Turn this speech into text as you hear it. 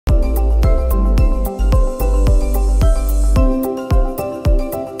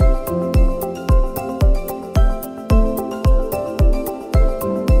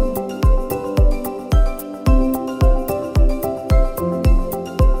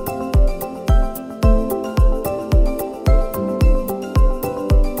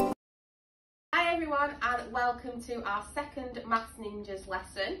our second Maths Ninjas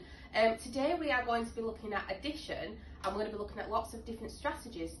lesson. Today we are going to be looking at addition, and we're going to be looking at lots of different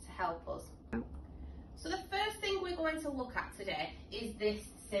strategies to help us. So the first thing we're going to look at today is this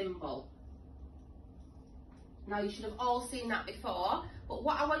symbol. Now you should have all seen that before, but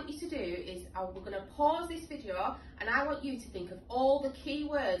what I want you to do is we're going to pause this video and I want you to think of all the key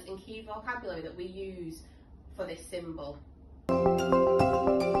words and key vocabulary that we use for this symbol.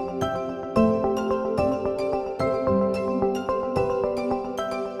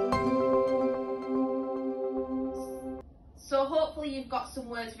 So hopefully you've got some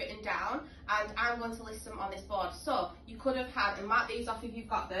words written down, and I'm going to list them on this board. So you could have had, and mark these off if you've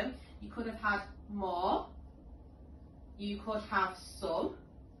got them, you could have had more, you could have some,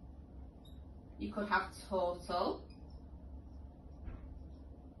 you could have total,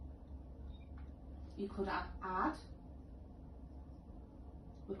 you could have add,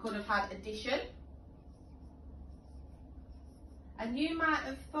 we could have had addition, and you might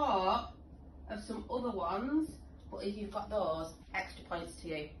have thought of some other ones, but if you've got those, extra points to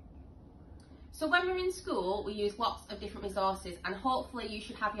you. So when we're in school, we use lots of different resources, and hopefully you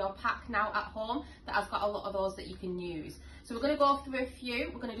should have your pack now at home that has got a lot of those that you can use. So we're going to go through a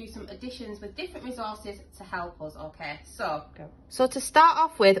few. We're going to do some additions with different resources to help us, okay? So to start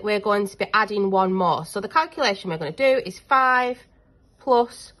off with, we're going to be adding one more. So the calculation we're going to do is 5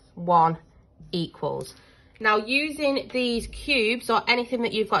 plus 1 equals. Now, using these cubes or anything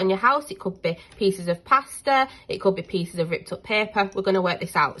that you've got in your house, it could be pieces of pasta, it could be pieces of ripped up paper, we're going to work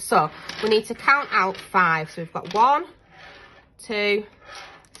this out. So we need to count out 5. So we've got 1, 2,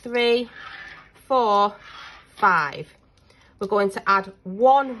 3, 4, 5. We're going to add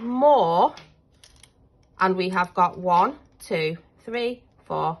one more, and we have got 1, 2, 3,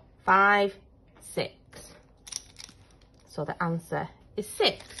 4, 5, 6. So the answer is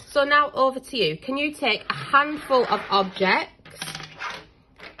 6. So now over to you. Can you take a handful of objects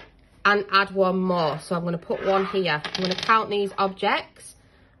and add one more? So I'm going to put 1 here. I'm going to count these objects.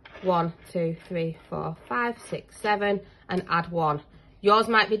 1, 2, 3, 4, 5, 6, 7, and add 1. Yours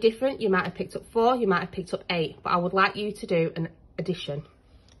might be different. You might have picked up 4, you might have picked up 8, but I would like you to do an addition.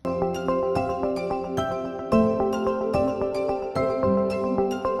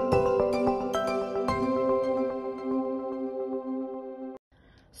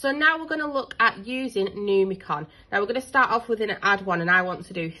 So now we're going to look at using Numicon. Now we're going to start off with an add one, and I want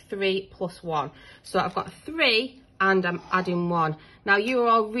to do 3 plus 1. So I've got 3 and I'm adding 1. Now you are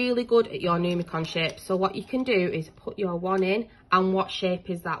all really good at your Numicon shapes. So what you can do is put your 1 in, and what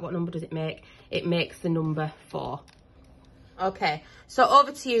shape is that? What number does it make? It makes the number 4. Okay, so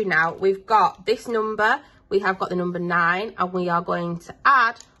over to you now. We've got this number, we have got the number 9, and we are going to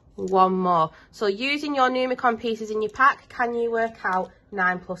add one more. So using your Numicon pieces in your pack, can you work out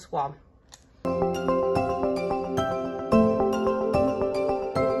 9 plus 1?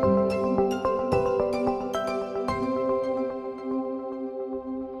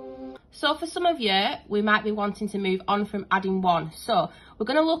 So for some of you, we might be wanting to move on from adding 1. So we're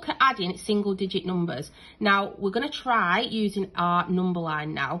going to look at adding single digit numbers. Now we're going to try using our number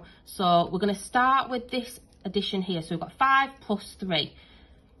line now. So we're going to start with this addition here. So we've got 5 plus 3.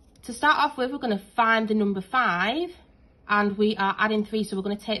 To start off with, we're going to find the number 5, and we are adding 3, so we're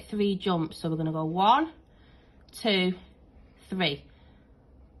going to take 3 jumps. So we're going to go 1, 2, 3.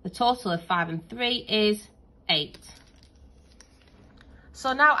 The total of 5 and 3 is 8.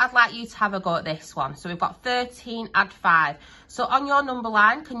 So now I'd like you to have a go at this one. So we've got 13, add 5. So on your number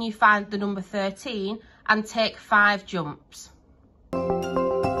line, can you find the number 13 and take 5 jumps?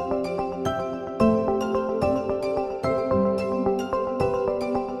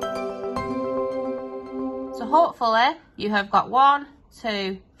 Hopefully you have got 1,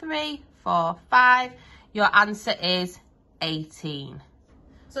 2, 3, 4, 5. Your answer is 18.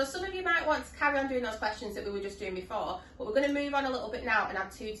 So some of you might want to carry on doing those questions that we were just doing before, but we're going to move on a little bit now and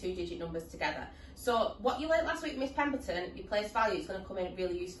add 2 two-digit numbers together. So what you learnt last week, Miss Pemberton, your place value is going to come in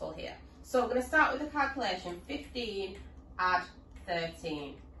really useful here. So we're going to start with the calculation. 15 add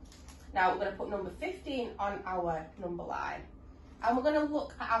 13. Now we're going to put number 15 on our number line. And we're going to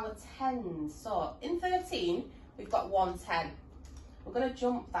look at our tens. So in 13, we've got 1 10. We're going to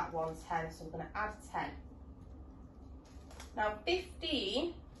jump that 1 10, so we're going to add 10. Now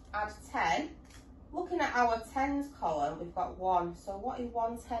 15, add 10. Looking at our tens column, we've got 1. So what is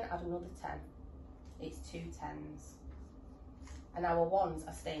 1 10? Add another 10. It's 2 tens. And our ones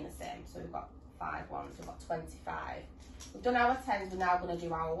are staying the same. So we've got 5 ones, we've got 25. We've done our tens, we're now going to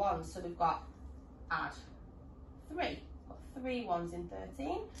do our ones. So we've got add 3. 3 ones in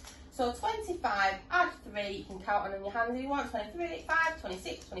 13. So 25, add 3, you can count on your hands if you want. 23, 5,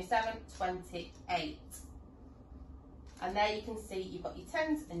 26, 27, 28. And there you can see you've got your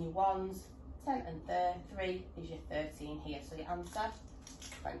 10s and your 1s, 10 and 3 is your 13 here. So your answer,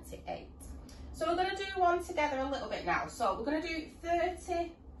 28. So we're going to do one together a little bit now. So we're going to do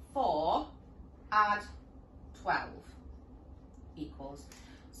 34 add 12 equals.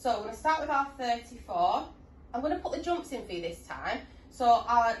 So we're going to start with our 34. I'm going to put the jumps in for you this time. So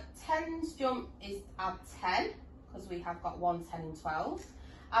our 10s jump is add 10, because we have got 1, 10 and 12.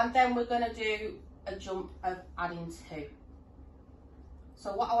 And then we're going to do a jump of adding 2.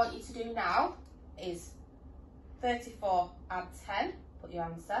 So what I want you to do now is 34 add 10, put your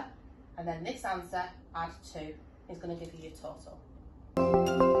answer, and then this answer add 2 is going to give you your total.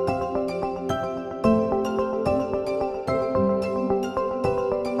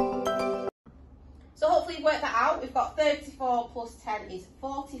 So hopefully you've worked that out. We've got 34 plus 10 is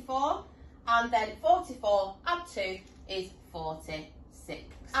 44, and then 44 add 2 is 46.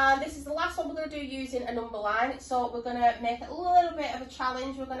 And this is the last one we're going to do using a number line. So we're going to make it a little bit of a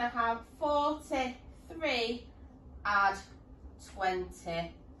challenge. We're going to have 43 add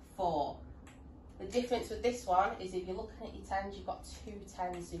 24. The difference with this one is if you're looking at your 10s, you've got 2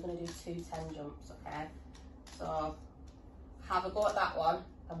 10s, so you're going to do 2 10 jumps, okay? So have a go at that one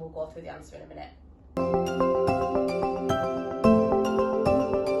and we'll go through the answer in a minute.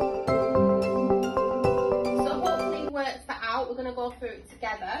 So hopefully you worked that out. We're going to go through it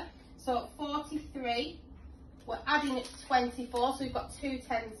together. So 43, we're adding 24, so we've got 2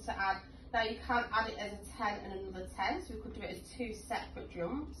 10s to add. Now you can't add it as a 10 and another 10, so we could do it as 2 separate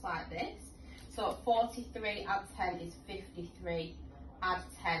jumps like this. So 43 add 10 is 53, add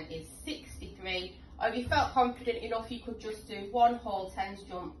 10 is 63. Or if you felt confident enough, you could just do 1 whole 10s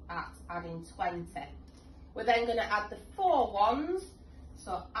jump at adding 20. We're then going to add the 4 1s,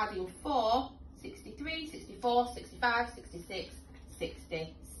 so adding 4, 63, 64, 65, 66,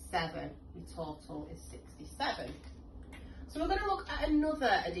 67. Your total is 67. So we're going to look at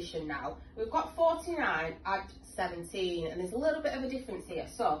another addition now. We've got 49 add 17, and there's a little bit of a difference here.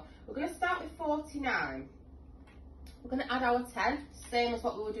 So we're going to start with 49. We're going to add our 10, same as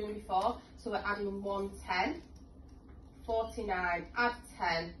what we were doing before. So we're adding 1 10. 49 add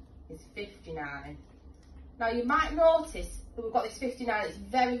 10 is 59. Now you might notice that we've got this 59, it's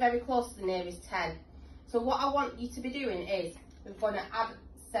very, very close to the nearest 10. So what I want you to be doing is we're going to add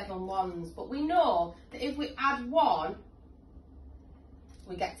 7 1s, but we know that if we add 1,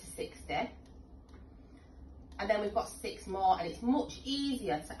 we get to 60. And then we've got 6 more, and it's much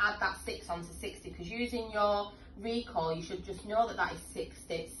easier to add that 6 onto 60, because using your recall, you should just know that that is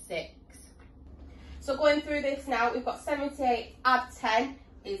 66. So going through this now, we've got 78 add 10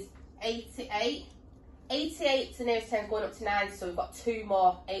 is 88. 88 to the nearest 10 going up to 90, so we've got 2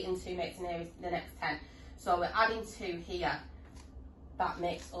 more. 8 and 2 makes the next 10. So we're adding 2 here. That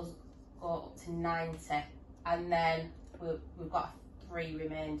makes us go up to 90. And then we've got 3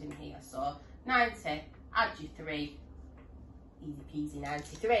 remaining here. So 90, add your 3, easy peasy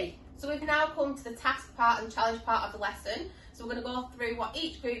 93. So we've now come to the task part and challenge part of the lesson. So we're going to go through what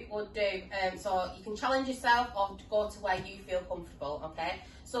each group would do. So you can challenge yourself or go to where you feel comfortable, okay?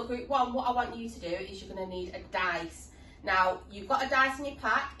 So group 1, what I want you to do is you're going to need a dice. Now, you've got a dice in your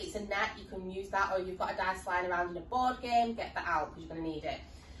pack, it's a net, you can use that, or you've got a dice lying around in a board game, get that out because you're going to need it.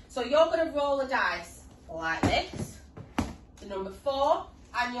 So you're going to roll a dice like this, the number 4,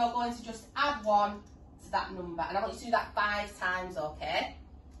 and you're going to just add 1 to that number. And I want you to do that 5 times, okay?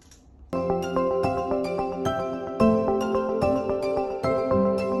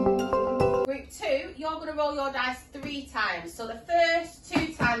 Group 2, you're going to roll your dice 3 times. So the first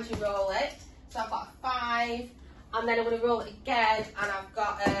 2 times you roll it, so I've got a 5, and then I'm going to roll it again, and I've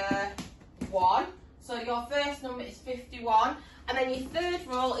got a 1. So your first number is 51, and then your third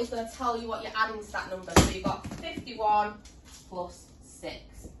roll is going to tell you what you're adding to that number. So you've got 51 plus 6.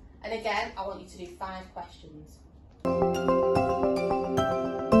 And again, I want you to do 5 questions.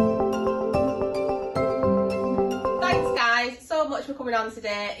 Thanks guys so much for coming on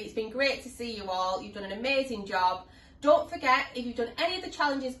today. It's been great to see you all. You've done an amazing job. Don't forget, if you've done any of the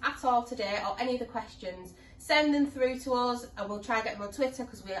challenges at all today or any of the questions, send them through to us and we'll try and get them on Twitter,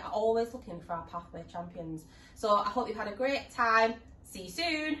 because we are always looking for our Pathway champions. So I hope you've had a great time. See you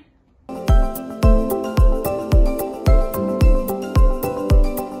soon.